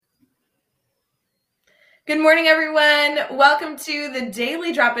Good morning, everyone. Welcome to the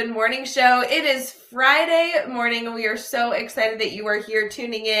Daily Drop-In Morning Show. It is Friday morning, and we are so excited that you are here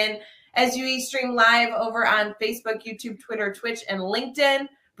tuning in as we stream live over on Facebook, YouTube, Twitter, Twitch, and LinkedIn.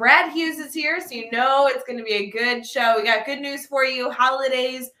 Brad Hughes is here, so you know it's going to be a good show. We got good news for you,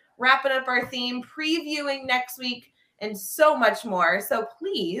 holidays, wrapping up our theme, previewing next week, and so much more. So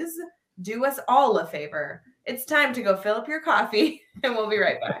please do us all a favor. It's time to go fill up your coffee, and we'll be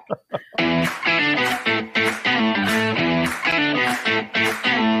right back.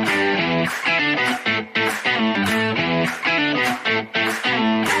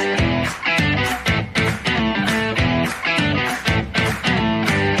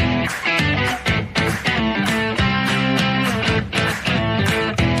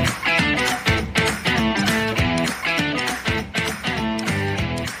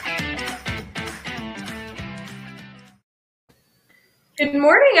 Good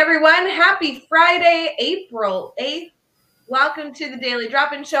morning, everyone. Happy Friday, April 8th. Welcome to the Daily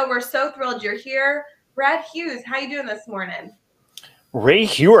Drop-In Show. We're so thrilled you're here. Brad Hughes, how you doing this morning? Ray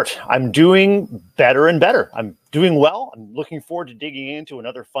Hewitt, I'm doing better and better. I'm doing well. I'm looking forward to digging into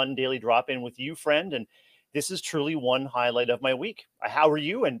another fun daily drop-in with you, friend. And this is truly one highlight of my week. How are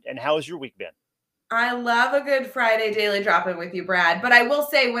you and how has your week been? I love a good Friday daily drop-in with you, Brad. But I will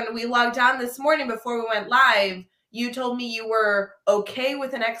say, when we logged on this morning before we went live, you told me you were okay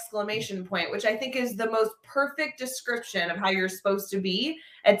with an exclamation point, which I think is the most perfect description of how you're supposed to be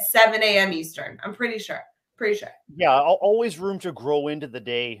at 7 a.m. Eastern. I'm pretty sure. Yeah, always room to grow into the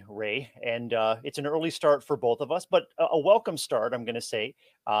day, Ray. And it's an early start for both of us, but a welcome start, I'm going to say.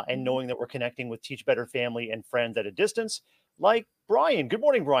 And knowing that we're connecting with Teach Better family and friends at a distance, like Brian. Good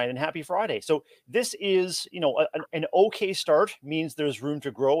morning, Brian, and happy Friday. So this is, an okay start means there's room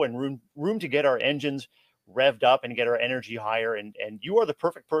to grow and room to get our engines revved up and get our energy higher. And you are the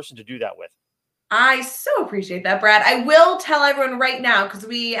perfect person to do that with. I so appreciate that, Brad. I will tell everyone right now, because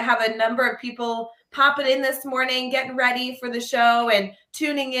we have a number of people popping in this morning, getting ready for the show and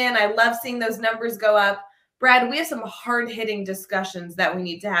tuning in. I love seeing those numbers go up. Brad, we have some hard-hitting discussions that we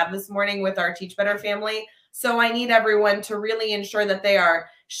need to have this morning with our Teach Better family. So I need everyone to really ensure that they are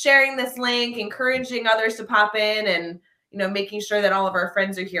sharing this link, encouraging others to pop in, and making sure that all of our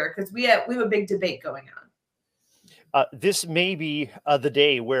friends are here, because we have a big debate going on. This may be the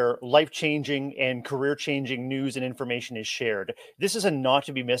day where life-changing and career-changing news and information is shared. This is a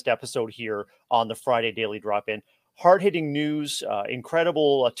not-to-be-missed episode here on the Friday Daily Drop-In. Hard-hitting news,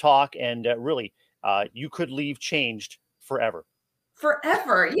 incredible talk, and really, you could leave changed forever.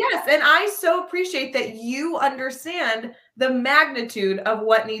 Forever, yes. And I so appreciate that you understand the magnitude of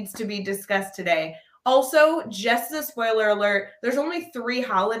what needs to be discussed today. Also, just as a spoiler alert, there's only 3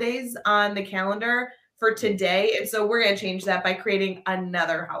 holidays on the calendar for today. And so we're going to change that by creating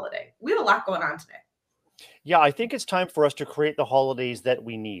another holiday. We have a lot going on today. Yeah, I think it's time for us to create the holidays that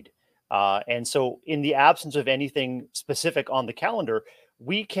we need. And so, in the absence of anything specific on the calendar,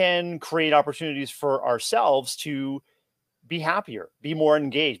 we can create opportunities for ourselves to be happier, be more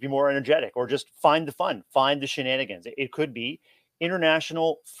engaged, be more energetic, or just find the fun, find the shenanigans. It could be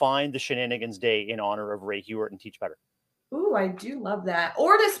International Find the Shenanigans Day in honor of Ray Hewitt and Teach Better. Ooh, I do love that.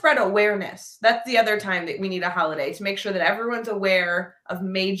 Or to spread awareness. That's the other time that we need a holiday, to make sure that everyone's aware of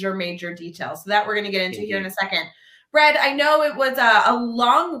major details. So that we're going to get into here in a second. Brad, I know it was a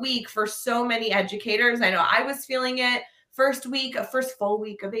long week for so many educators. I know I was feeling it. First full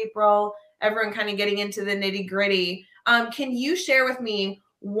week of April, everyone kind of getting into the nitty gritty. Can you share with me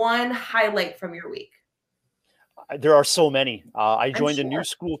one highlight from your week? There are so many. I joined a new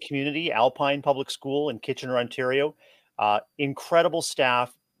school community, Alpine Public School in Kitchener, Ontario. Incredible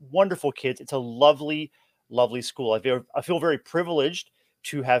staff, wonderful kids. It's a lovely, lovely school. I feel very privileged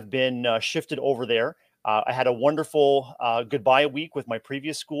to have been shifted over there. I had a wonderful goodbye week with my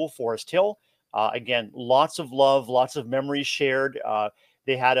previous school, Forest Hill. Again, lots of love, lots of memories shared.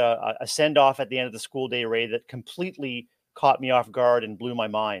 They had a send-off at the end of the school day, Ray, that completely caught me off guard and blew my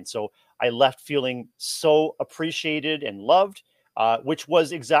mind. So I left feeling so appreciated and loved. Which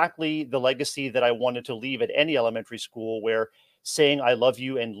was exactly the legacy that I wanted to leave at any elementary school, where saying I love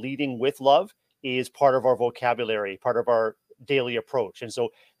you and leading with love is part of our vocabulary, part of our daily approach. And so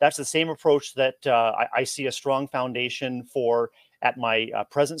that's the same approach that I see a strong foundation for at my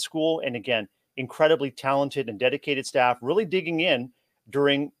present school. And again, incredibly talented and dedicated staff really digging in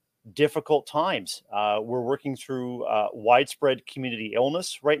during difficult times. We're working through widespread community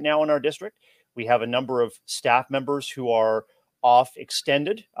illness right now in our district. We have a number of staff members who are off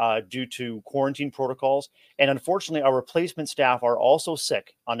extended due to quarantine protocols. And unfortunately, our replacement staff are also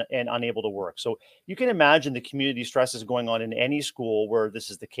sick and unable to work. So you can imagine the community stresses going on in any school where this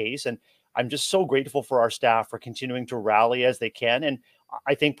is the case. And I'm just so grateful for our staff for continuing to rally as they can. And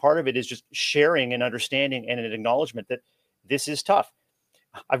I think part of it is just sharing and understanding and an acknowledgement that this is tough.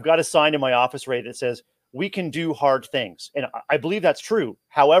 I've got a sign in my office, Ray, that says, "We can do hard things." And I believe that's true.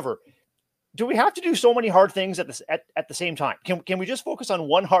 However, do we have to do so many hard things at the same time? Can we just focus on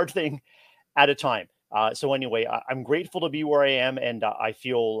one hard thing at a time? So anyway, I'm grateful to be where I am, and I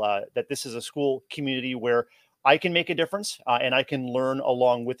feel that this is a school community where I can make a difference, and I can learn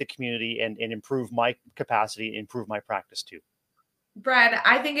along with the community and improve my capacity, improve my practice too. Brad,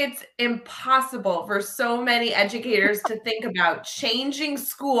 I think it's impossible for so many educators to think about changing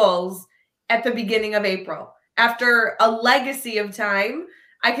schools at the beginning of April. After a legacy of time,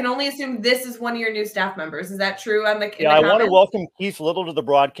 I can only assume this is one of your new staff members. Is that true in the I want to comments? welcome Keith Little to the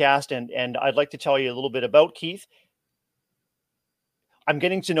broadcast, and I'd like to tell you a little bit about Keith. I'm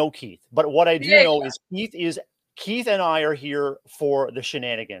getting to know Keith, but what I do know is Keith and I are here for the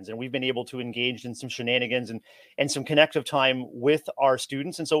shenanigans, and we've been able to engage in some shenanigans and some connective time with our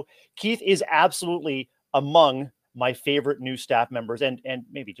students. And so Keith is absolutely among my favorite new staff members, and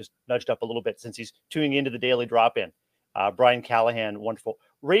maybe just nudged up a little bit since he's tuning into the daily drop-in. Brian Callahan, wonderful.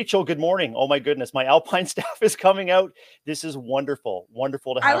 Rachel, good morning. Oh my goodness, my Alpine staff is coming out. This is wonderful.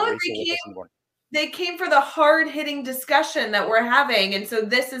 Wonderful to have Rachel with us in the morning. They came for the hard-hitting discussion that we're having, and so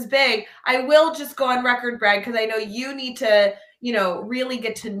this is big. I will just go on record, Brad, because I know you need to, really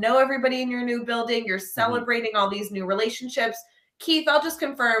get to know everybody in your new building. You're celebrating all these new relationships. Keith, I'll just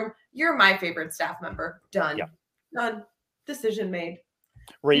confirm, you're my favorite staff member. Done. Yeah. Done. Decision made.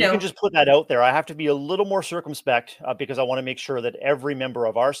 Ray, you can just put that out there. I have to be a little more circumspect because I want to make sure that every member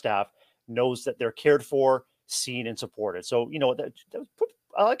of our staff knows that they're cared for, seen, and supported. So,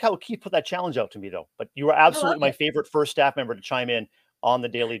 I like how Keith put that challenge out to me, though. But you are absolutely my favorite first staff member to chime in on the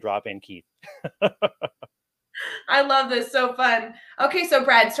daily drop-in, Keith. I love this. So fun. Okay, so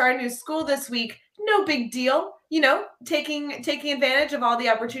Brad, starting new school this week. No big deal. Taking advantage of all the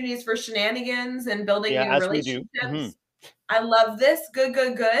opportunities for shenanigans and building new relationships. I love this. Good.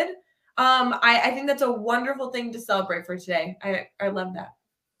 I think that's a wonderful thing to celebrate for today. I love that.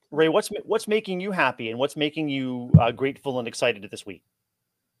 Ray, what's making you happy and what's making you grateful and excited this week?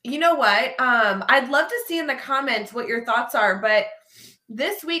 You know what? I'd love to see in the comments what your thoughts are, but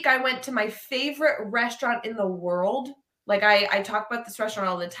this week I went to my favorite restaurant in the world. Like I talk about this restaurant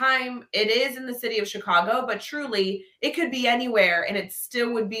all the time. It is in the city of Chicago, but truly it could be anywhere and it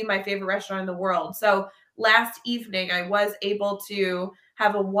still would be my favorite restaurant in the world. So last evening I was able to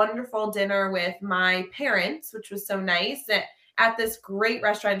have a wonderful dinner with my parents, which was so nice at this great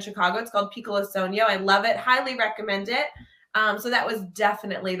restaurant in Chicago. It's called Piccolo Sonio. I love it. Highly recommend it. So that was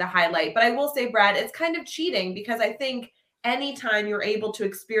definitely the highlight. But I will say, Brad, it's kind of cheating because I think anytime you're able to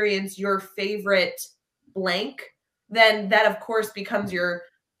experience your favorite blank, then that of course becomes your,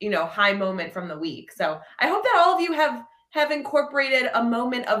 high moment from the week. So I hope that all of you have incorporated a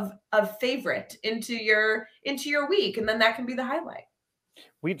moment of favorite into your week, and then that can be the highlight.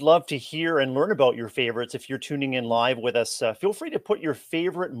 We'd love to hear and learn about your favorites. If you're tuning in live with us, feel free to put your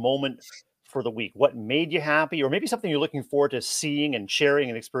favorite moment for the week. What made you happy, or maybe something you're looking forward to seeing and sharing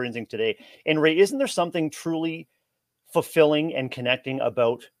and experiencing today. And Ray, isn't there something truly fulfilling and connecting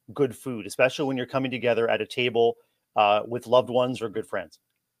about good food, especially when you're coming together at a table with loved ones or good friends?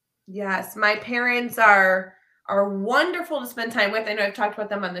 Yes, my parents are wonderful to spend time with. I know I've talked about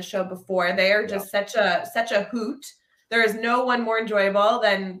them on the show before. They are just such a hoot. There is no one more enjoyable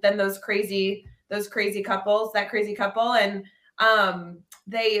than those crazy couples, that crazy couple. And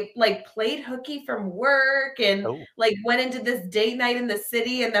they played hooky from work and went into this date night in the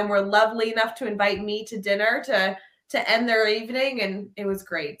city, and then were lovely enough to invite me to dinner to end their evening, and it was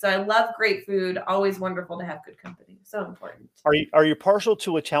great. So I love great food. Always wonderful to have good company. So important. Are you partial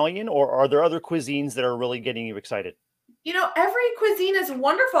to Italian, or are there other cuisines that are really getting you excited? Every cuisine is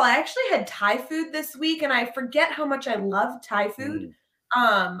wonderful. I actually had Thai food this week, and I forget how much I love Thai food.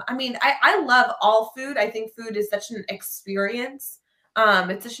 I love all food. I think food is such an experience.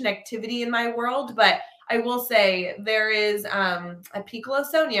 It's such an activity in my world, but I will say there is a Piccolo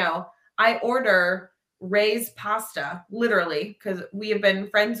Sonio. I order Ray's pasta, literally, because we have been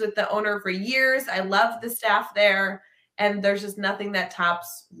friends with the owner for years. I love the staff there, and there's just nothing that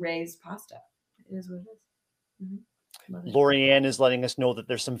tops Ray's pasta. It is what it is. Mm-hmm. Lorianne is letting us know that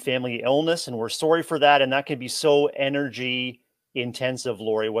there's some family illness, and we're sorry for that. And that can be so energy intensive,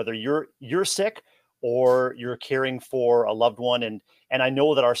 Lori, whether you're sick or you're caring for a loved one. And And I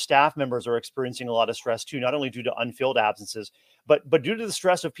know that our staff members are experiencing a lot of stress too, not only due to unfilled absences, but due to the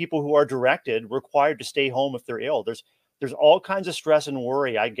stress of people who are required to stay home if they're ill. There's all kinds of stress and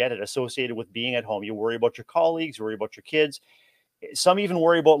worry. I get it, associated with being at home. You worry about your colleagues, you worry about your kids. Some even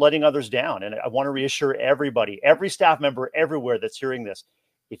worry about letting others down. And I want to reassure everybody, every staff member everywhere that's hearing this,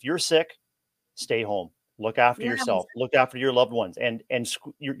 if you're sick, stay home. Look after yourself. Look after your loved ones. And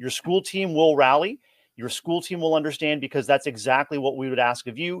your school team will rally. Your school team will understand, because that's exactly what we would ask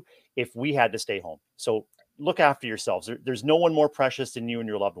of you if we had to stay home. So look after yourselves. There's no one more precious than you and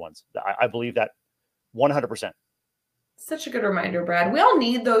your loved ones. I believe that 100%. Such a good reminder, Brad. We all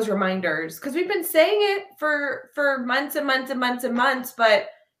need those reminders, because we've been saying it for months and months and months and months. But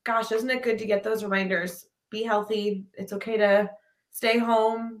gosh, isn't it good to get those reminders? Be healthy. It's okay to stay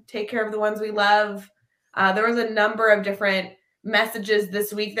home. Take care of the ones we love. There was a number of different messages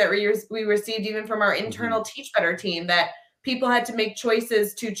this week that we received, even from our internal Teach Better team, that people had to make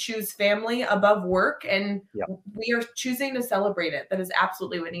choices to choose family above work. And we are choosing to celebrate it. That is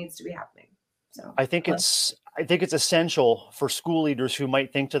absolutely what needs to be happening. So I think it's essential for school leaders who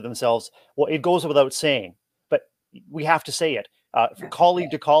might think to themselves, well, it goes without saying, but we have to say it.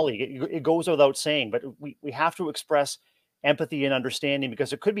 Colleague to colleague, it goes without saying, but we have to express empathy and understanding,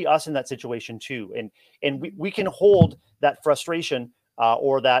 because it could be us in that situation too. And we can hold that frustration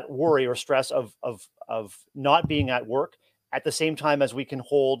or that worry or stress of not being at work at the same time as we can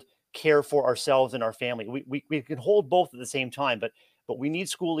hold care for ourselves and our family. We can hold both at the same time, but we need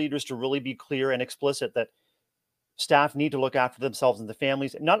school leaders to really be clear and explicit that staff need to look after themselves and the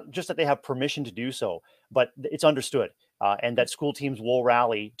families, not just that they have permission to do so, but it's understood, and that school teams will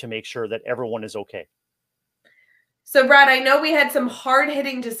rally to make sure that everyone is okay. So, Brad, I know we had some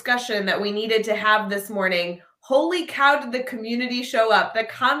hard-hitting discussion that we needed to have this morning. Holy cow, did the community show up? The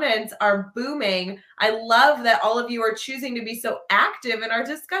comments are booming. I love that all of you are choosing to be so active in our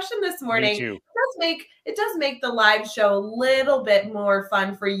discussion this morning. Me too. It does make the live show a little bit more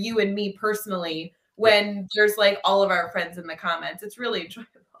fun for you and me personally when there's like all of our friends in the comments. It's really enjoyable.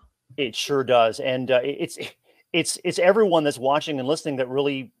 It sure does. And it's everyone that's watching and listening that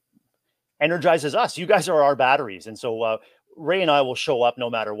really energizes us. You guys are our batteries. And so Ray and I will show up no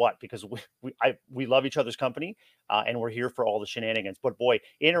matter what, because we love each other's company, and we're here for all the shenanigans. But boy,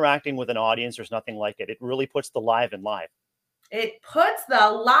 interacting with an audience, there's nothing like it. It really puts the live in live. It puts the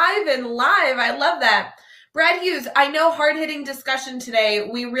live in live. I love that. Brad Hughes, I know hard-hitting discussion today.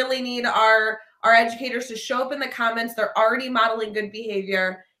 We really need our educators to show up in the comments. They're already modeling good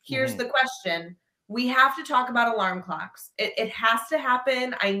behavior. Here's the question. We have to talk about alarm clocks. It has to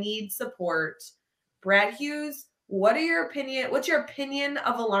happen. I need support. Brad Hughes, what's your opinion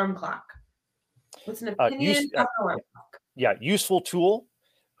of alarm clock? What's an opinion of alarm clock? Yeah, useful tool.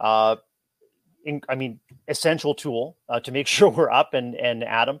 Essential tool to make sure we're up. And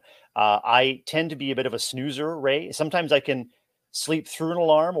Adam, I tend to be a bit of a snoozer, Ray. Sometimes I can sleep through an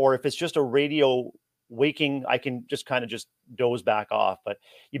alarm, or if it's just a radio waking, I can just kind of doze back off. But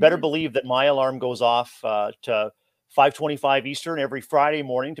you better believe that my alarm goes off to 5:25 Eastern every Friday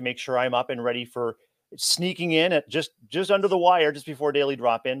morning to make sure I'm up and ready for sneaking in at just under the wire, just before daily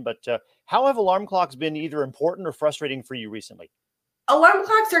drop in. But how have alarm clocks been either important or frustrating for you recently? Alarm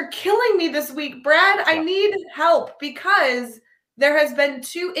clocks are killing me this week, Brad. I need help, because there has been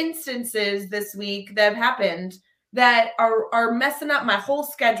 2 instances this week that have happened that are messing up my whole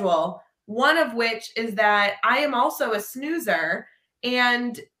schedule. One of which is that I am also a snoozer,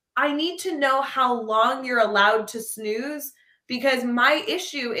 and I need to know how long you're allowed to snooze, because my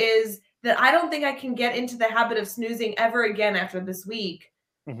issue is that I don't think I can get into the habit of snoozing ever again after this week,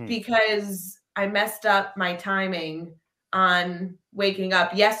 because I messed up my timing on waking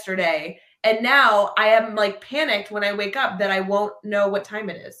up yesterday. And now I am like panicked when I wake up that I won't know what time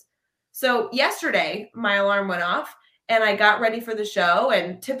it is. So yesterday my alarm went off and I got ready for the show,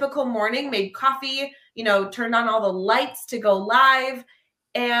 and typical morning, made coffee, turned on all the lights to go live.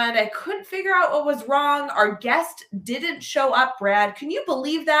 And I couldn't figure out what was wrong. Our guest didn't show up, Brad. Can you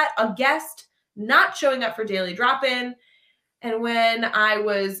believe that? A guest not showing up for Daily Drop-In. And when I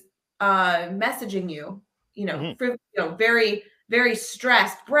was messaging you, very, very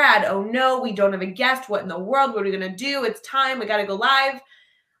stressed, Brad, oh no, we don't have a guest. What in the world? What are we going to do? It's time. We got to go live.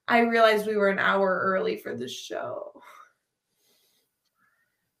 I realized we were an hour early for the show,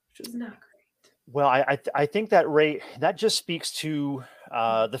 which was not great. Well, I think that, Ray, that just speaks to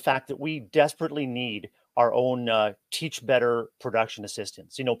the fact that we desperately need our own Teach Better production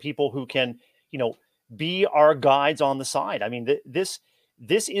assistants. People who can, be our guides on the side. I mean, this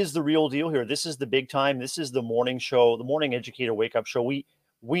is the real deal here. This is the big time. This is the morning show, the morning educator wake up show.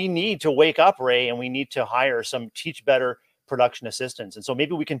 We need to wake up, Ray, and we need to hire some Teach Better production assistants. And so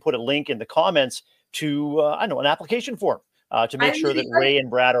maybe we can put a link in the comments to, I don't know, an application form to make sure that Ray and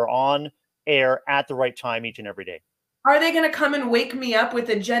Brad are on air at the right time each and every day. Are they going to come and wake me up with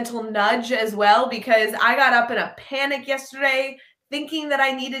a gentle nudge as well? Because I got up in a panic yesterday thinking that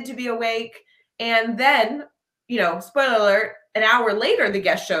I needed to be awake. And then, spoiler alert, an hour later, the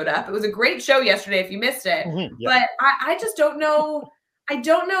guest showed up. It was a great show yesterday if you missed it. But I just don't know. I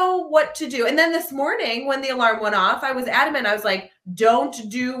don't know what to do. And then this morning when the alarm went off, I was adamant. I was like, don't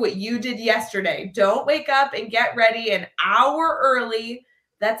do what you did yesterday. Don't wake up and get ready an hour early.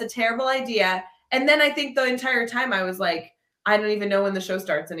 That's a terrible idea. And then I think the entire time I was like, I don't even know when the show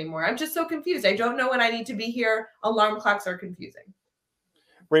starts anymore. I'm just so confused. I don't know when I need to be here. Alarm clocks are confusing.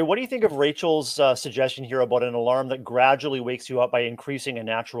 Ray, what do you think of Rachel's suggestion here about an alarm that gradually wakes you up by increasing a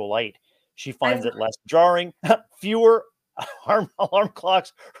natural light? She finds it less jarring, fewer alarm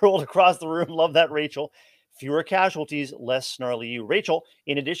clocks rolled across the room. Love that, Rachel. Fewer casualties, less snarly you. Rachel,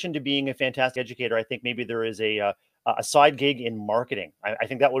 in addition to being a fantastic educator, I think maybe there is a side gig in marketing. I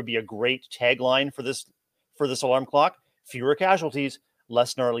think that would be a great tagline for this alarm clock. Fewer casualties,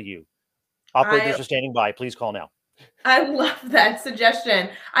 less snarly you. Operators are standing by. Please call now. I love that suggestion.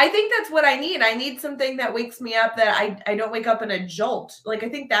 I think that's what I need. I need something that wakes me up that I don't wake up in a jolt. Like, I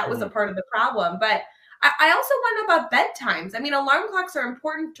think that was a part of the problem. But I also want to know about bedtimes. I mean, alarm clocks are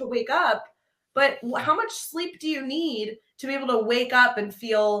important to wake up, but how much sleep do you need to be able to wake up and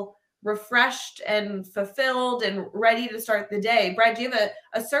feel refreshed and fulfilled and ready to start the day? Brad, do you have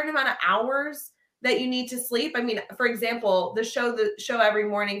a certain amount of hours that you need to sleep? I mean, for example, the show every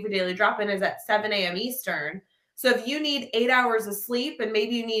morning for Daily Drop-In is at 7 a.m. Eastern. So if you need 8 hours of sleep and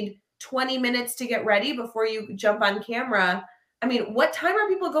maybe you need 20 minutes to get ready before you jump on camera, I mean, what time are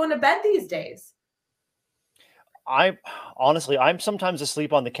people going to bed these days? I'm sometimes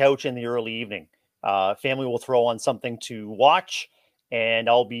asleep on the couch in the early evening. Family will throw on something to watch and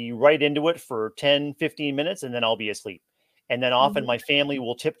I'll be right into it for 10, 15 minutes and then I'll be asleep. And then often my family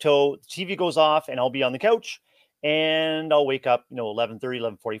will tiptoe, the TV goes off and I'll be on the couch and I'll wake up,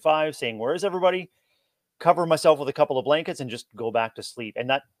 11:30, 11:45 saying, where is everybody? Cover myself with a couple of blankets and just go back to sleep.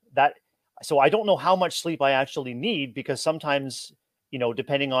 And so I don't know how much sleep I actually need because sometimes,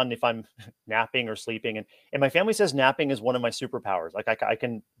 depending on if I'm napping or sleeping and my family says napping is one of my superpowers. Like I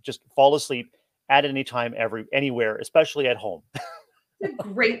can just fall asleep at any time, anywhere, especially at home. It's a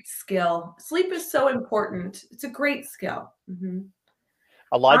great skill. Sleep is so important. It's a great skill.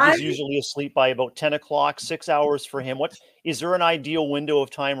 Elijah's usually asleep by about 10 o'clock, 6 hours for him. Is there an ideal window of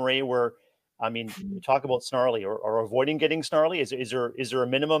time, Ray, where, I mean, talk about snarly or avoiding getting snarly? Is there a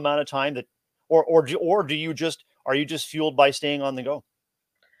minimum amount of time that, are you just fueled by staying on the go?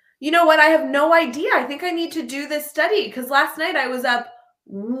 You know what? I have no idea. I think I need to do this study because last night I was up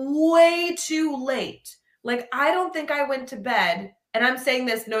way too late. Like, I don't think I went to bed. And I'm saying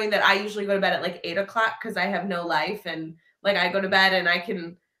this knowing that I usually go to bed at like 8 o'clock because I have no life. And like, I go to bed and I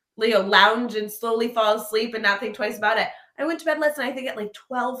can, lounge and slowly fall asleep and not think twice about it. I went to bed last night, I think at like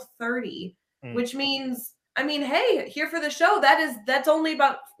 12:30, which means, I mean, hey, here for the show, that's only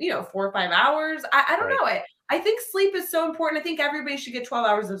about, 4 or 5 hours. I don't know it. I think sleep is so important. I think everybody should get 12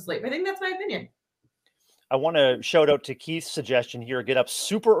 hours of sleep. I think that's my opinion. I want to shout out to Keith's suggestion here. Get up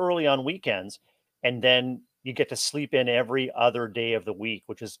super early on weekends and then you get to sleep in every other day of the week,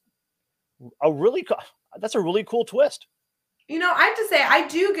 which is that's a really cool twist. I have to say, I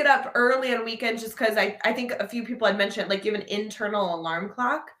do get up early on weekends just because I think a few people had mentioned, like, you have an internal alarm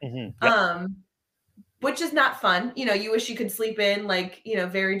clock, which is not fun. You wish you could sleep in, like,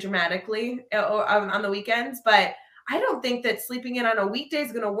 very dramatically on the weekends. But I don't think that sleeping in on a weekday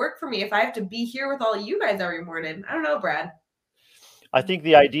is going to work for me if I have to be here with all of you guys every morning. I don't know, Brad. I think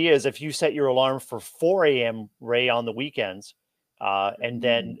the idea is if you set your alarm for 4 a.m., Ray, on the weekends, and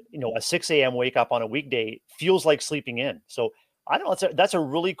then, a 6 a.m. wake up on a weekday feels like sleeping in. So I don't know. That's a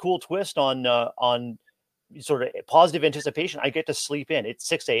really cool twist on sort of positive anticipation. I get to sleep in. It's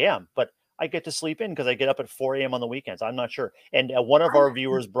 6 a.m., but I get to sleep in because I get up at 4 a.m. on the weekends. I'm not sure. And one of our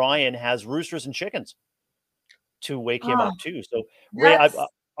viewers, Brian, has roosters and chickens to wake him up too. So Ray,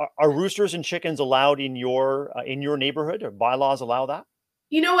 are roosters and chickens allowed in your neighborhood, or bylaws allow that?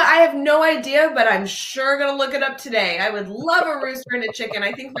 You know what? I have no idea, but I'm sure going to look it up today. I would love a rooster and a chicken.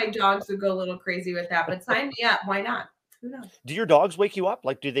 I think my dogs would go a little crazy with that, but sign me up. Why not? Who knows? Do your dogs wake you up?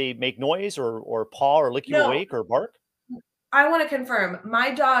 Like, do they make noise or paw or lick you awake or bark? I want to confirm.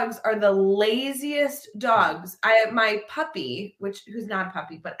 My dogs are the laziest dogs. My puppy, who's not a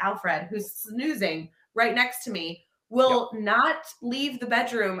puppy, but Alfred, who's snoozing right next to me, will not leave the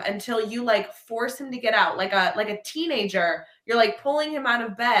bedroom until you like force him to get out. Like a teenager, you're like pulling him out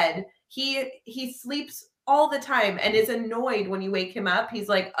of bed. He sleeps all the time and is annoyed when you wake him up. He's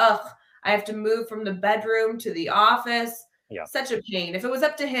like, ugh, I have to move from the bedroom to the office. Yeah. Such a pain. If it was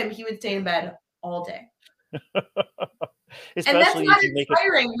up to him, he would stay in bed all day. And that's Especially not if you make it.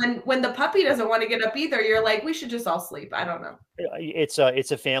 inspiring when the puppy doesn't want to get up either. You're like, we should just all sleep. I don't know. It's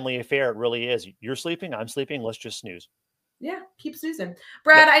a family affair. It really is. You're sleeping, I'm sleeping. Let's just snooze. Yeah, keep snoozing.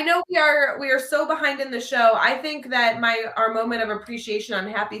 Brad, I know we are so behind in the show. I think that our moment of appreciation on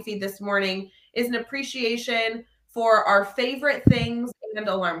Happy Feed this morning is an appreciation for our favorite things and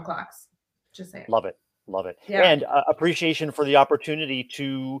alarm clocks. Just saying. Love it. Love it. Yeah. And appreciation for the opportunity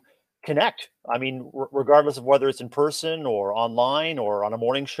to connect. I mean, regardless of whether it's in person or online or on a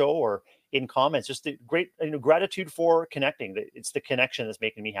morning show or in comments, just the great gratitude for connecting. It's the connection that's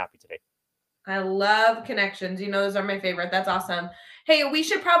making me happy today. I love connections. Those are my favorite. That's awesome. Hey, we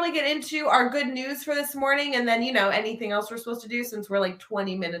should probably get into our good news for this morning and then, anything else we're supposed to do since we're like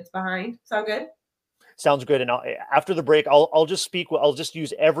 20 minutes behind. Sound good? Sounds good. And after the break, I'll just speak. I'll just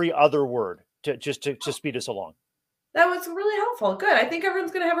use every other word to speed us along. That was really helpful. Good. I think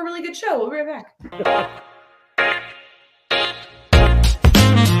everyone's going to have a really good show. We'll be right back.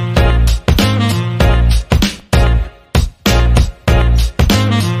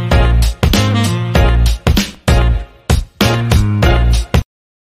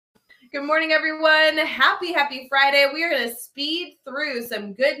 Good morning, everyone. Happy Friday. We are going to speed through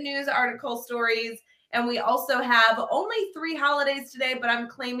some good news article stories. And we also have only 3 holidays today, but I'm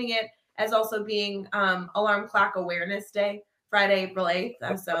claiming it as also being Alarm Clock Awareness Day, Friday, April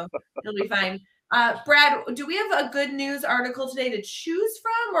 8th. So it'll be fine. Brad, do we have a good news article today to choose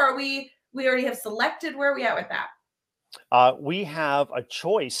from, or we already have selected? Where are we at with that? We have a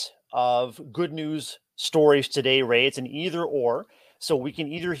choice of good news stories today, Ray. It's an either or. So we can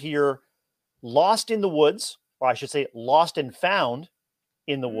either hear Lost in the Woods, or I should say Lost and Found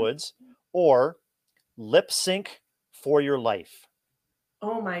in the Woods, or Lip Sync for Your Life.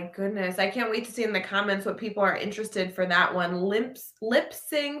 Oh my goodness. I can't wait to see in the comments what people are interested for that one. Lip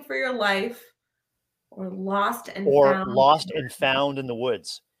Sing for Your Life, or Lost and Found in the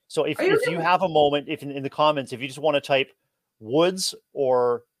Woods. So if you have a moment, if in the comments, if you just want to type woods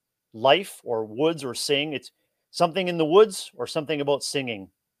or life or woods or sing, it's something in the woods or something about singing.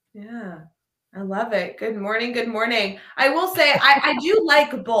 Yeah, I love it. Good morning. Good morning. I will say I do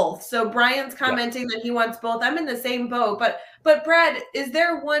like both. So Brian's commenting that he wants both. I'm in the same boat. But Brad, is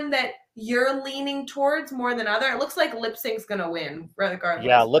there one that you're leaning towards more than other? It looks like Lip Sync's going to win regardless.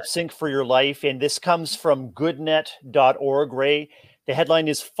 Yeah, Lip Sync for Your Life. And this comes from goodnet.org, Ray. The headline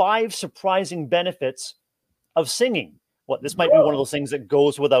is 5 surprising benefits of singing. Well, this might be one of those things that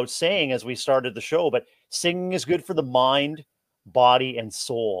goes without saying as we started the show, but singing is good for the mind, body, and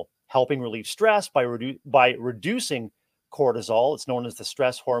soul, helping relieve stress by reducing cortisol. It's known as the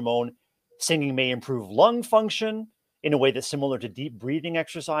stress hormone. Singing may improve lung function in a way that's similar to deep breathing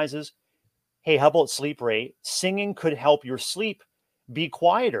exercises. Hey, how about sleep, Ray? Singing could help your sleep be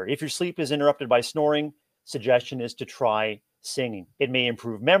quieter. If your sleep is interrupted by snoring, suggestion is to try singing. It may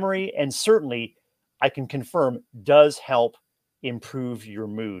improve memory and certainly, I can confirm, does help improve your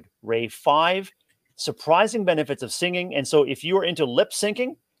mood. Ray, 5 surprising benefits of singing. And so if you are into lip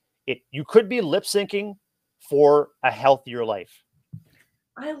syncing, you could be lip syncing for a healthier life.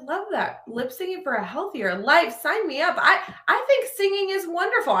 I love that. Lip singing for a healthier life. Sign me up. I think singing is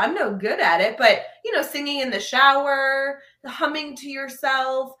wonderful. I'm no good at it, but singing in the shower, humming to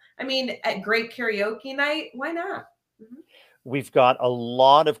yourself. I mean, at great karaoke night, why not? We've got a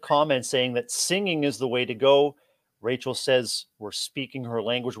lot of comments saying that singing is the way to go. Rachel says we're speaking her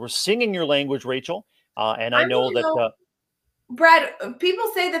language. We're singing your language, Rachel. And I know that... Brad, people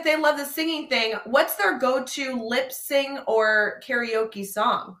say that they love the singing thing. What's their go-to lip sing or karaoke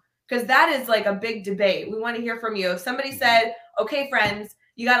song? Because that is like a big debate. We want to hear from you. If somebody said, okay, friends,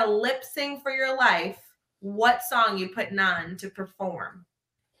 you got to lip sing for your life, what song you putting on to perform?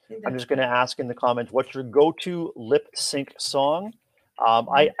 I'm just going to ask in the comments, what's your go-to lip sync song?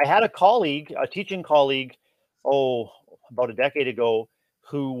 I had a teaching colleague, about a decade ago,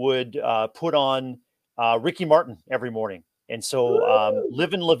 who would put on Ricky Martin every morning. And so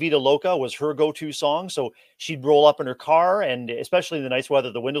Livin' La Vida Loca was her go-to song. So she'd roll up in her car, and especially in the nice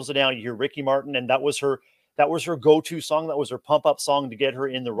weather, the windows are down, you hear Ricky Martin, and that was her go-to song. That was her pump-up song to get her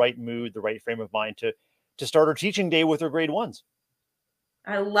in the right mood, the right frame of mind to start her teaching day with her grade 1s.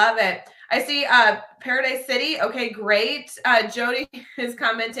 I love it. I see Paradise City. Okay, great. Jody is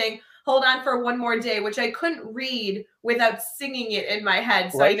commenting, hold on for one more day, which I couldn't read without singing it in my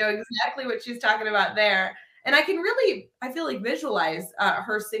head. So right. I know exactly what she's talking about there. And I can really, I feel like, visualize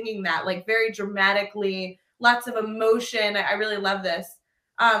her singing that, like very dramatically, lots of emotion. I really love this.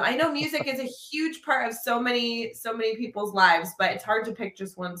 I know music is a huge part of so many people's lives, but it's hard to pick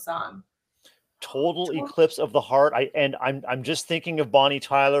just one song. Total Eclipse of the Heart. I'm just thinking of Bonnie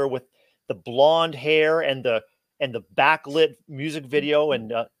Tyler with the blonde hair and the backlit music video,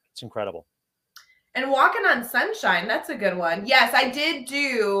 and it's incredible. And Walking on Sunshine, that's a good one. Yes, I did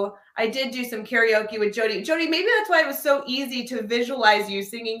do some karaoke with Jody. Jody, maybe that's why it was so easy to visualize you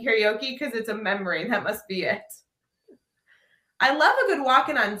singing karaoke, because it's a memory. That must be it. I love a good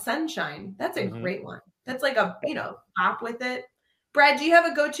Walking on Sunshine. That's a great one. That's like a, pop with it. Brad, do you have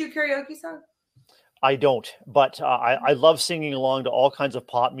a go-to karaoke song? I don't, but I love singing along to all kinds of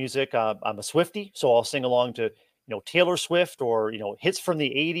pop music. I'm a Swiftie, so I'll sing along to, Taylor Swift or, hits from the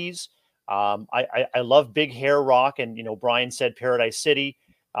 80s. I love big hair rock, and Brian said Paradise City.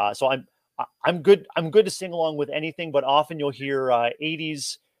 So I'm good to sing along with anything, but often you'll hear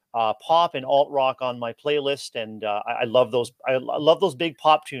 80s pop and alt rock on my playlist, and I love those. I love those big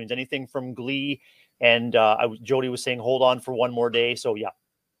pop tunes. Anything from Glee, and Jody was saying "Hold On for One More Day." So yeah,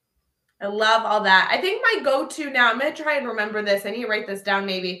 I love all that. I think my go-to now, I'm going to try and remember this. I need to write this down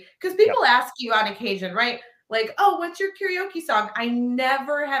maybe, because people ask you on occasion, right? Like, oh, what's your karaoke song? I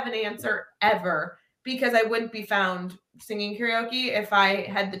never have an answer ever, because I wouldn't be found singing karaoke if I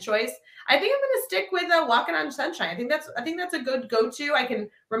had the choice. I think I'm going to stick with Walking on Sunshine. I think that's a good go-to. I can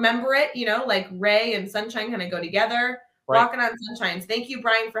remember it, like Ray and Sunshine kind of go together. Right. Walking on Sunshine. Thank you,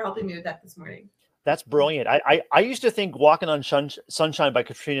 Brian, for helping me with that this morning. That's brilliant. I used to think Walking on Sunshine by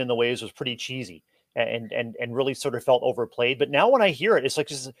Katrina and the Waves was pretty cheesy and really sort of felt overplayed. But now when I hear it, it's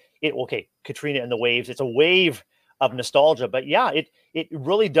like, okay, Katrina and the Waves, it's a wave of nostalgia. But yeah, it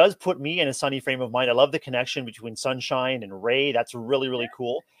really does put me in a sunny frame of mind. I love the connection between Sunshine and Ray. That's really, really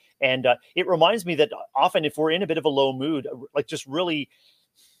cool. And it reminds me that often if we're in a bit of a low mood, like just really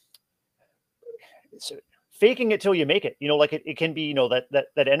faking it till you make it, like it can be,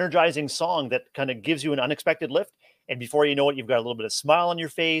 that energizing song that kind of gives you an unexpected lift. And before you know it, you've got a little bit of smile on your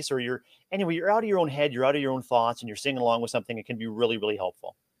face, or you're out of your own head, you're out of your own thoughts, and you're singing along with something. It can be really, really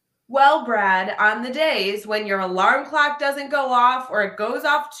helpful. Well, Brad, on the days when your alarm clock doesn't go off, or it goes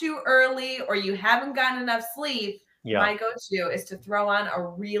off too early, or you haven't gotten enough sleep, my go-to is to throw on a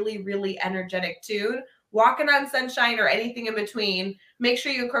really, really energetic tune. Walking on Sunshine or anything in between. Make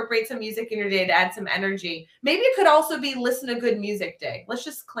sure you incorporate some music in your day to add some energy. Maybe it could also be listen to good music day. Let's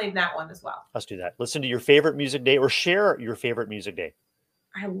just claim that one as well. Let's do that. Listen to your favorite music day, or share your favorite music day.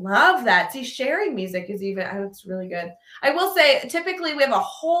 I love that. See, sharing music is it's really good. I will say, typically we have a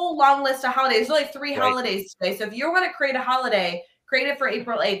whole long list of holidays. There's only 3 holidays today. So if you want to create a holiday, create it for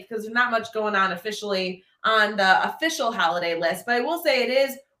April 8th, because there's not much going on officially on the official holiday list. But I will say it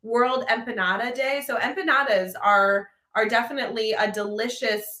is World Empanada Day. So empanadas are definitely a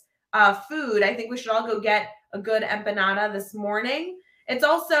delicious food. I think we should all go get a good empanada this morning. It's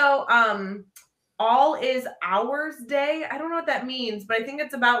also All Is Ours Day. I don't know what that means, but I think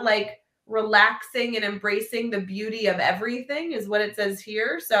it's about like relaxing and embracing the beauty of everything is what it says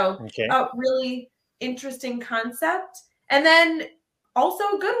here. So a really interesting concept. And then also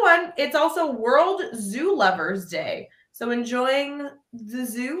a good one, it's also World Zoo Lovers Day. So enjoying the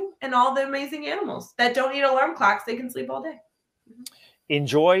zoo and all the amazing animals that don't need alarm clocks. They can sleep all day.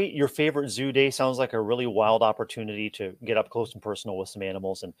 Enjoy your favorite zoo day. Sounds like a really wild opportunity to get up close and personal with some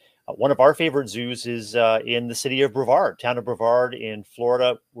animals. And one of our favorite zoos is in the city of Brevard, town of Brevard in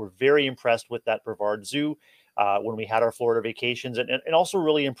Florida. We're very impressed with that Brevard Zoo when we had our Florida vacations, and also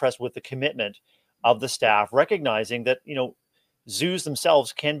really impressed with the commitment of the staff, recognizing that, zoos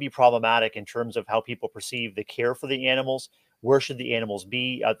themselves can be problematic in terms of how people perceive the care for the animals. Where should the animals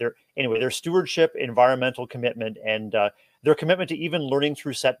be out there? Anyway, their stewardship, environmental commitment, and their commitment to even learning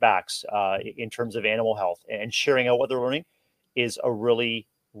through setbacks in terms of animal health and sharing out what they're learning is a really,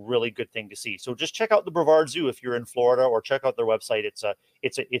 really good thing to see. So just check out the Brevard Zoo if you're in Florida, or check out their website.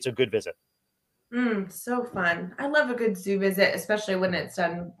 It's a good visit. So fun. I love a good zoo visit, especially when it's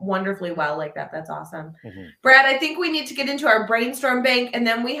done wonderfully well like that. That's awesome. Brad, I think we need to get into our brainstorm bank, and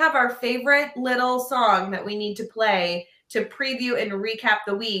then we have our favorite little song that we need to play to preview and recap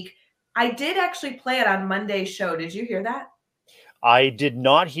the week. I did actually play it on Monday's show. Did you hear that? I did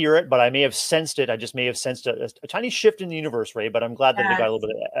not hear it, but I may have sensed it. I just may have sensed a tiny shift in the universe, Ray, but I'm glad that it got a little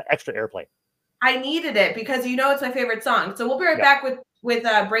bit of extra airplay. I needed it because it's my favorite song. So we'll be right back with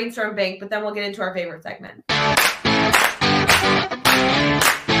Brainstorm Bank, but then we'll get into our favorite segment.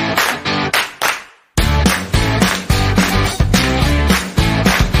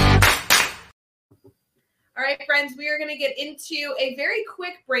 All right, friends, we are going to get into a very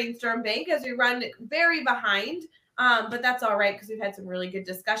quick brainstorm bank as we run very behind, but that's all right because we've had some really good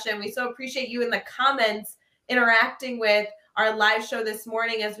discussion. We so appreciate you in the comments interacting with our live show this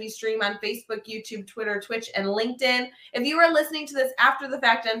morning as we stream on Facebook, YouTube, Twitter, Twitch, and LinkedIn. If you are listening to this after the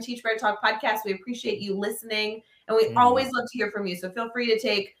fact on Teach Better Talk podcast, we appreciate you listening, and we always love to hear from you. So feel free to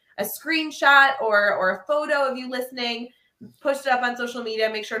take a screenshot or a photo of you listening, push it up on social media.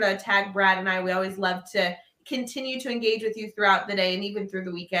 Make sure to tag Brad and I. We always love to continue to engage with you throughout the day and even through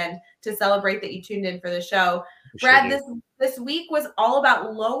the weekend to celebrate that you tuned in for the show. Brad, this week was all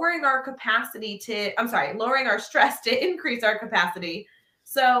about lowering our stress to increase our capacity.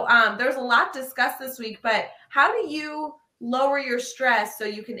 So there's a lot discussed this week, but how do you lower your stress so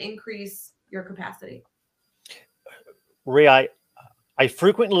you can increase your capacity? Ray, I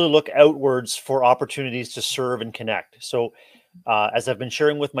frequently look outwards for opportunities to serve and connect. So as I've been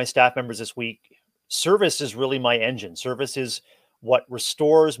sharing with my staff members this week, service is really my engine. Service is what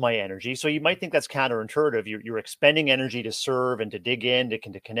restores my energy. So you might think that's counterintuitive. You're expending energy to serve and to dig in,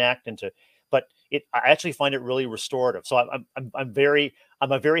 to connect, but I actually find it really restorative. So I'm a very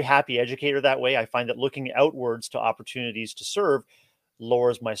happy educator that way. I find that looking outwards to opportunities to serve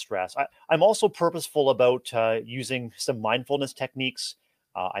lowers my stress. I'm also purposeful about using some mindfulness techniques.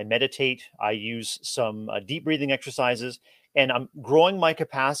 I meditate. I use some deep breathing exercises, and I'm growing my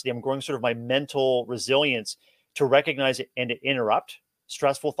capacity. I'm growing sort of my mental resilience to recognize it and to interrupt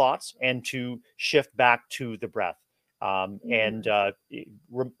stressful thoughts and to shift back to the breath. And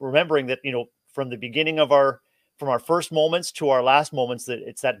remembering that, from the beginning of from our first moments to our last moments, that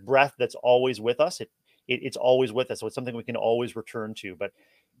it's that breath that's always with us. It's always with us. So it's something we can always return to. But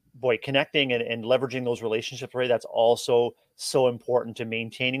boy, connecting and leveraging those relationships, right? That's also so important to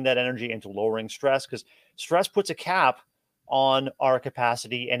maintaining that energy and to lowering stress, because stress puts a cap on our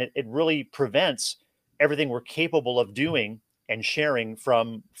capacity, and it really prevents everything we're capable of doing and sharing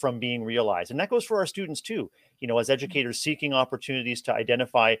from being realized. And that goes for our students too. As educators seeking opportunities to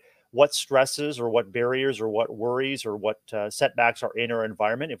identify what stresses or what barriers or what worries or what setbacks are in our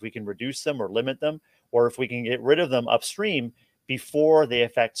environment, if we can reduce them or limit them, or if we can get rid of them upstream before they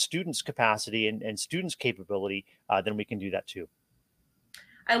affect students' capacity and students' capability, then we can do that too.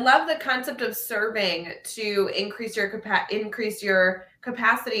 I love the concept of serving to increase your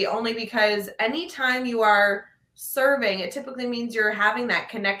capacity, only because anytime you are serving, it typically means you're having that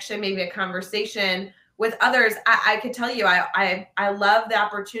connection, maybe a conversation with others. I could tell you, I love the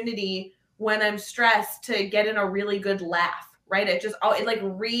opportunity when I'm stressed to get in a really good laugh, right? It like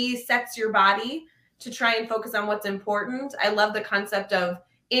resets your body to try and focus on what's important. I love the concept of,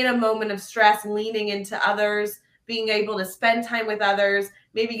 in a moment of stress, leaning into others, being able to spend time with others,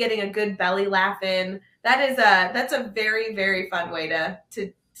 maybe getting a good belly laugh in. That's a very, very fun way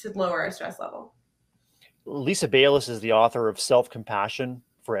to lower our stress level. Lisa Baylis is the author of Self-Compassion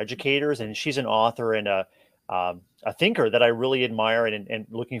for Educators, and she's an author and a thinker that I really admire and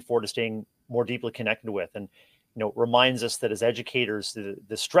looking forward to staying more deeply connected with. And reminds us that as educators,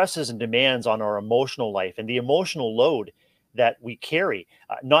 the stresses and demands on our emotional life and the emotional load that we carry,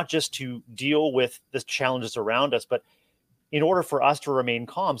 not just to deal with the challenges around us, but in order for us to remain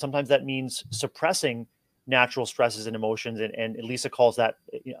calm, sometimes that means suppressing natural stresses and emotions. And Lisa calls that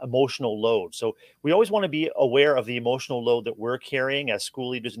emotional load. So we always want to be aware of the emotional load that we're carrying as school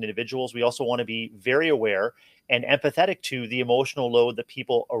leaders and individuals. We also want to be very aware and empathetic to the emotional load that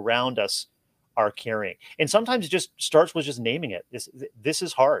people around us are carrying. And sometimes it just starts with just naming it. This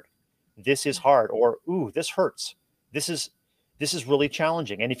is hard. This is hard. Or, ooh, this hurts. This is really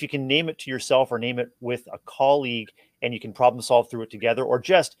challenging. And if you can name it to yourself or name it with a colleague and you can problem solve through it together, or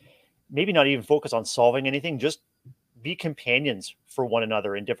just maybe not even focus on solving anything, just be companions for one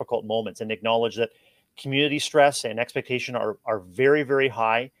another in difficult moments and acknowledge that community stress and expectation are very, very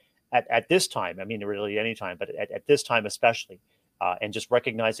high at this time. I mean, really any time, but at this time especially. And just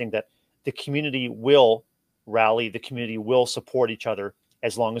recognizing that the community will rally, the community will support each other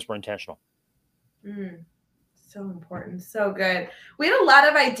as long as we're intentional. So important. So good. We had a lot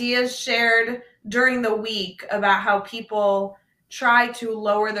of ideas shared during the week about how people try to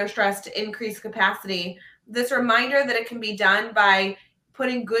lower their stress to increase capacity. This reminder that it can be done by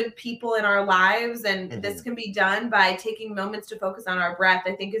putting good people in our lives, and this can be done by taking moments to focus on our breath,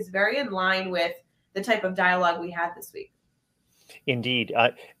 I think is very in line with the type of dialogue we had this week. Indeed.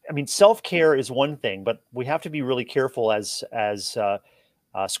 I mean, self-care is one thing, but we have to be really careful as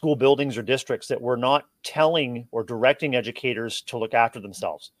school buildings or districts that we're not telling or directing educators to look after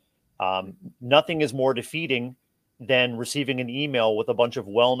themselves. Nothing is more defeating than receiving an email with a bunch of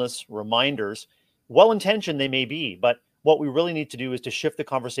wellness reminders. Well-intentioned they may be, but what we really need to do is to shift the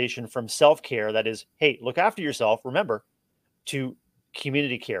conversation from self-care, that is, hey, look after yourself, remember, to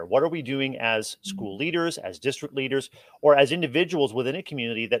community care. What are we doing as school leaders, as district leaders, or as individuals within a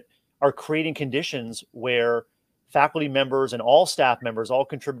community that are creating conditions where faculty members and all staff members, all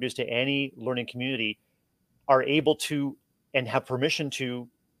contributors to any learning community, are able to and have permission to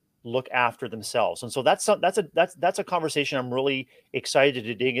look after themselves. And so that's a conversation I'm really excited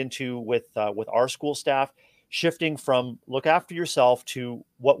to dig into with our school staff, shifting from look after yourself to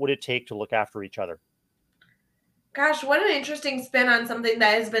what would it take to look after each other. Gosh, what an interesting spin on something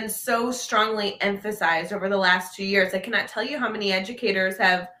that has been so strongly emphasized over the last 2 years. I cannot tell you how many educators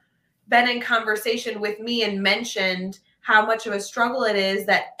have been in conversation with me and mentioned how much of a struggle it is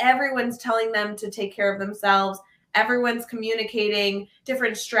that everyone's telling them to take care of themselves. Everyone's communicating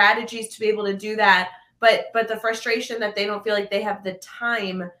different strategies to be able to do that. But the frustration that they don't feel like they have the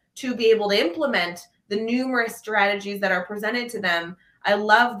time to be able to implement the numerous strategies that are presented to them. I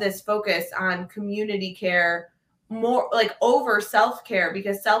love this focus on community care, more like over self-care,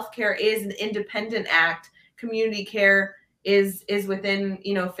 because self-care is an independent act. Community care is within,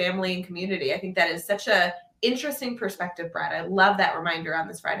 family and community. I think that is such a interesting perspective, Brad. I love that reminder on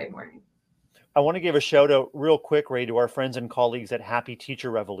this Friday morning. I want to give a shout out real quick, Ray, to our friends and colleagues at Happy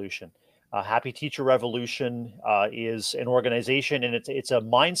Teacher Revolution. Happy Teacher Revolution is an organization, and it's a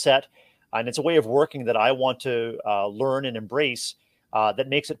mindset, and it's a way of working that I want to learn and embrace, that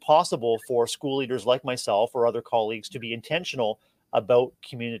makes it possible for school leaders like myself or other colleagues to be intentional about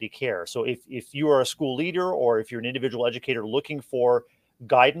community care. So if you are a school leader or if you're an individual educator looking for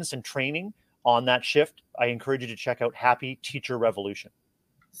guidance and training on that shift, I encourage you to check out Happy Teacher Revolution.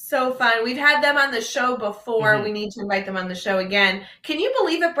 So fun. We've had them on the show before. Mm-hmm. We need to invite them on the show again. Can you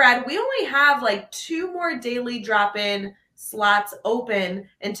believe it, Brad? We only have like 2 more daily drop-in slots open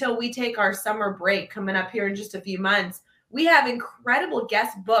until we take our summer break coming up here in just a few months. We have incredible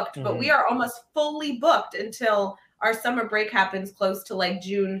guests booked, mm-hmm. but we are almost fully booked until our summer break happens close to like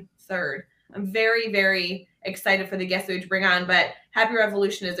June 3rd. I'm very, very excited for the guests that we bring on, but Happy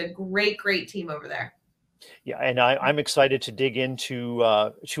Revolution is a great, great team over there. Yeah, and I'm excited to dig into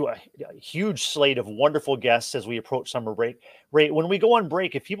to a huge slate of wonderful guests as we approach summer break. Ray, when we go on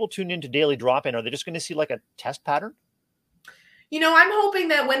break, if people tune into Daily Drop-In, are they just going to see like a test pattern? I'm hoping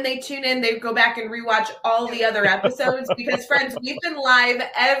that when they tune in, they go back and rewatch all the other episodes because, friends, we've been live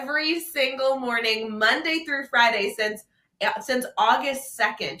every single morning, Monday through Friday, since August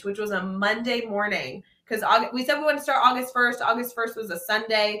 2nd, which was a Monday morning. Because we said we want to start August 1st. August 1st was a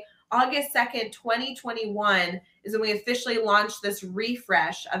Sunday. August 2nd, 2021 is when we officially launched this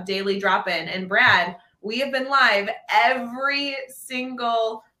refresh of Daily Drop-In. And Brad, we have been live every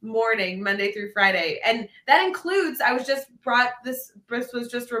single morning, Monday through Friday. And that includes, this was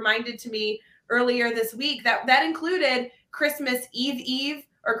just reminded to me earlier this week, that included Christmas Eve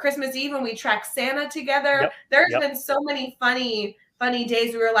or Christmas Eve when we track Santa together. Yep. There's been so many funny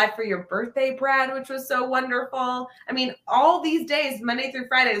days. We were live for your birthday, Brad, which was so wonderful. I mean, all these days, Monday through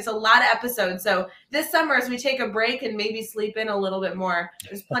Friday, there's a lot of episodes. So this summer, as we take a break and maybe sleep in a little bit more,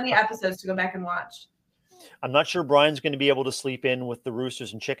 there's plenty of episodes to go back and watch. I'm not sure Brian's going to be able to sleep in with the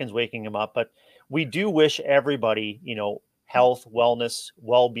roosters and chickens waking him up, but we do wish everybody, health, wellness,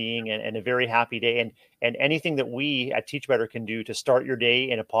 well-being, and a very happy day. And anything that we at Teach Better can do to start your day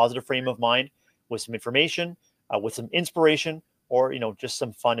in a positive frame of mind with some information, with some inspiration, or, just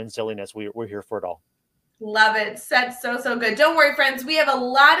some fun and silliness. We're here for it all. Love it. Said so good. Don't worry, friends. We have a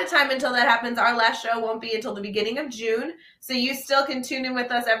lot of time until that happens. Our last show won't be until the beginning of June. So you still can tune in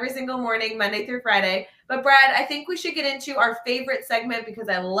with us every single morning, Monday through Friday. But Brad, I think we should get into our favorite segment because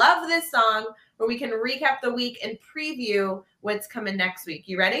I love this song where we can recap the week and preview what's coming next week.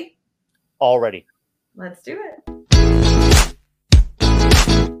 You ready? All ready. Let's do it.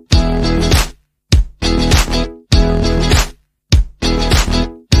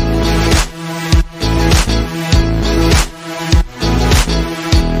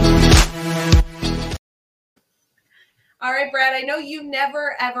 All right, Brad, I know you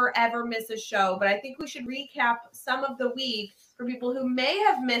never, ever, ever miss a show, but I think we should recap some of the week for people who may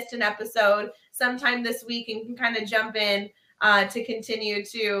have missed an episode sometime this week and can kind of jump in to continue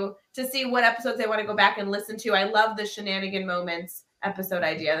to see what episodes they want to go back and listen to. I love the Shenanigan Moments episode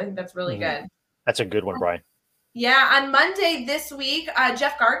idea. I think that's really good. That's a good one, Brian. Yeah, on Monday this week,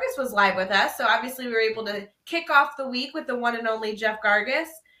 Jeff Gargas was live with us. So obviously we were able to kick off the week with the one and only Jeff Gargas.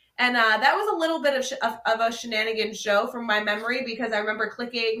 And that was a little bit of a shenanigan show from my memory because I remember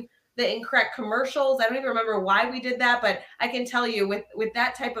clicking the incorrect commercials. I don't even remember why we did that, but I can tell you with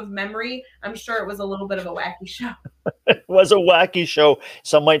that type of memory, I'm sure it was a little bit of a wacky show. It was a wacky show.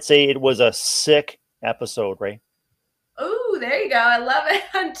 Some might say it was a sick episode, right? Oh, there you go. I love it.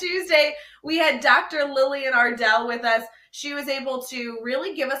 On Tuesday, we had Dr. Lillian Ardell with us. She was able to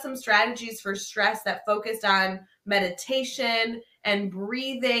really give us some strategies for stress that focused on meditation and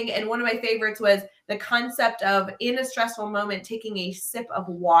breathing. And one of my favorites was the concept of, in a stressful moment, taking a sip of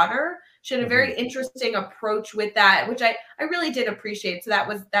water. She had a very interesting approach with that, which I really did appreciate. So that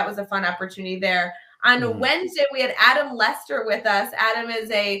was a fun opportunity there. On Wednesday, we had Adam Lester with us. Adam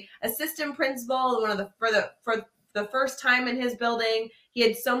is a assistant principal, for the first time in his building. He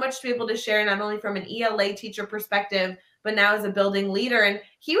had so much to be able to share, not only from an ELA teacher perspective, but now as a building leader. And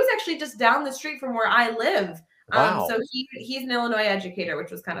he was actually just down the street from where I live. Wow. So he's an Illinois educator, which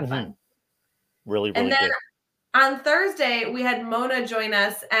was kind of fun. Really, really and then good. On Thursday, we had Mona join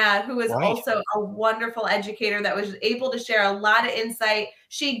us, who is also a wonderful educator that was able to share a lot of insight.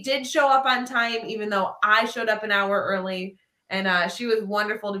 She did show up on time, even though I showed up an hour early. And she was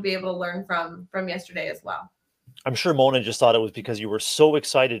wonderful to be able to learn from yesterday as well. I'm sure Mona just thought it was because you were so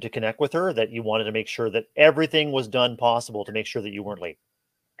excited to connect with her that you wanted to make sure that everything was done possible to make sure that you weren't late.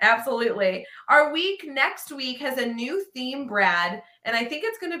 Absolutely. Our week next week has a new theme, Brad, and I think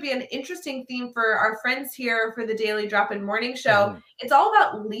it's going to be an interesting theme for our friends here for the Daily Drop-In Morning Show. It's all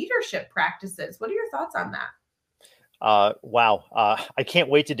about leadership practices. What are your thoughts on that? Wow. I can't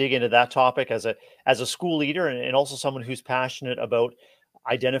wait to dig into that topic as a school leader and also someone who's passionate about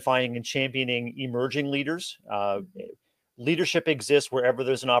identifying and championing emerging leaders. Leadership exists wherever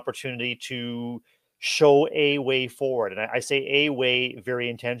there's an opportunity to show a way forward. And I say a way very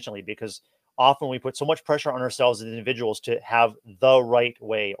intentionally, because often we put so much pressure on ourselves as individuals to have the right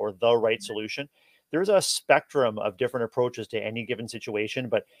way or the right solution. There's a spectrum of different approaches to any given situation.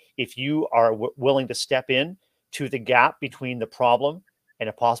 But if you are willing to step in to the gap between the problem and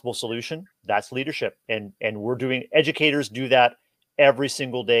a possible solution, that's leadership. And educators do that every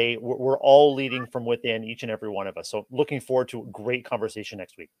single day. We're all leading from within, each and every one of us. So looking forward to a great conversation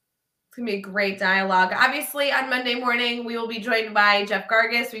next week. It's going to be a great dialogue. Obviously, on Monday morning, we will be joined by Jeff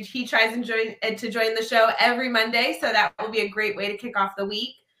Gargas. He tries to join the show every Monday, so that will be a great way to kick off the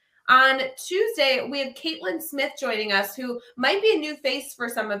week. On Tuesday, we have Caitlin Smith joining us, who might be a new face for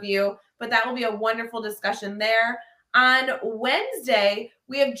some of you, but that will be a wonderful discussion there. On Wednesday,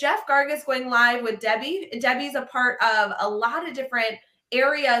 we have Jeff Gargas going live with Debbie. Debbie's a part of a lot of different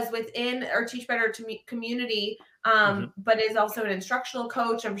areas within our Teach Better community, but is also an instructional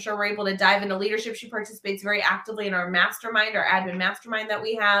coach. I'm sure we're able to dive into leadership. She participates very actively in our mastermind, our admin mastermind that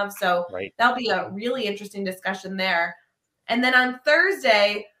we have. So that'll be a really interesting discussion there. And then on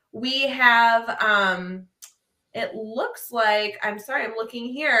Thursday, we have, it looks like, I'm sorry, I'm looking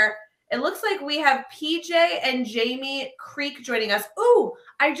here. It looks like we have PJ and Jamie Creek joining us. Ooh,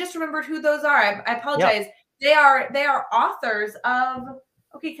 I just remembered who those are. I apologize. Yeah. They are authors of,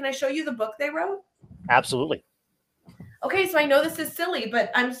 okay, can I show you the book they wrote? Absolutely. Okay, so I know this is silly,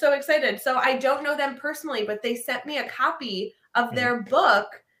 but I'm so excited. So I don't know them personally, but they sent me a copy of their book,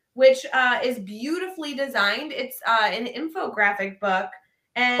 which is beautifully designed. It's an infographic book,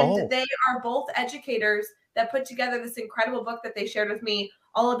 and they are both educators that put together this incredible book that they shared with me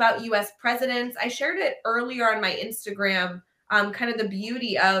all about U.S. presidents. I shared it earlier on my Instagram, kind of the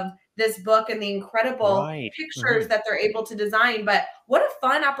beauty of this book and the incredible pictures that they're able to design. But what a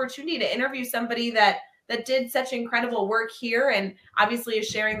fun opportunity to interview somebody that did such incredible work here and obviously is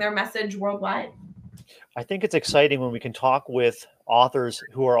sharing their message worldwide. I think it's exciting when we can talk with authors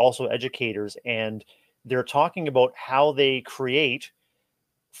who are also educators, and they're talking about how they create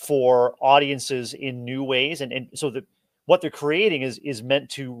for audiences in new ways. And so what they're creating is meant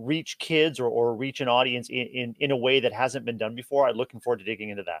to reach kids or reach an audience in a way that hasn't been done before. I'm looking forward to digging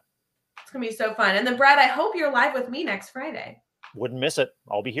into that. It's going to be so fun. And then, Brad, I hope you're live with me next Friday. Wouldn't miss it.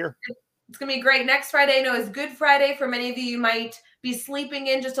 I'll be here. It's going to be great. Next Friday, I know, is Good Friday. For many of you, you might be sleeping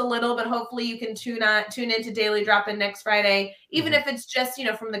in just a little, but hopefully you can tune into Daily Drop-In next Friday, even if it's just,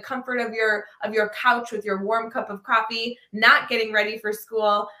 from the comfort of your couch with your warm cup of coffee, not getting ready for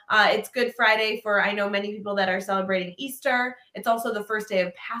school. It's Good Friday for, I know, many people that are celebrating Easter. It's also the first day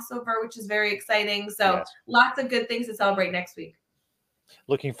of Passover, which is very exciting. So lots of good things to celebrate next week.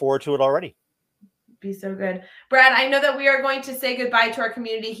 Looking forward to it already. Be so good. Brad, I know that we are going to say goodbye to our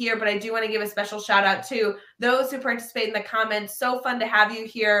community here, but I do want to give a special shout out to those who participate in the comments. So fun to have you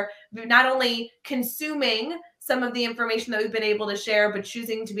here, not only consuming some of the information that we've been able to share, but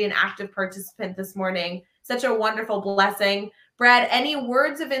choosing to be an active participant this morning. Such a wonderful blessing. Brad, any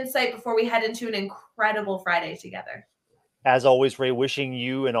words of insight before we head into an incredible Friday together? As always, Ray, wishing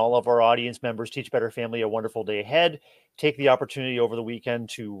you and all of our audience members, Teach Better family, a wonderful day ahead. Take the opportunity over the weekend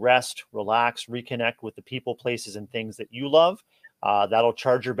to rest, relax, reconnect with the people, places, and things that you love. That'll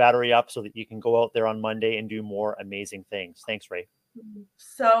charge your battery up so that you can go out there on Monday and do more amazing things. Thanks, Ray.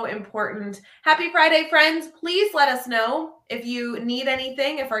 So important. Happy Friday, friends. Please let us know if you need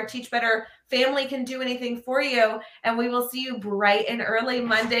anything, if our Teach Better family can do anything for you. And we will see you bright and early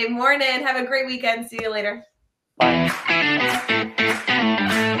Monday morning. Have a great weekend. See you later. Bye.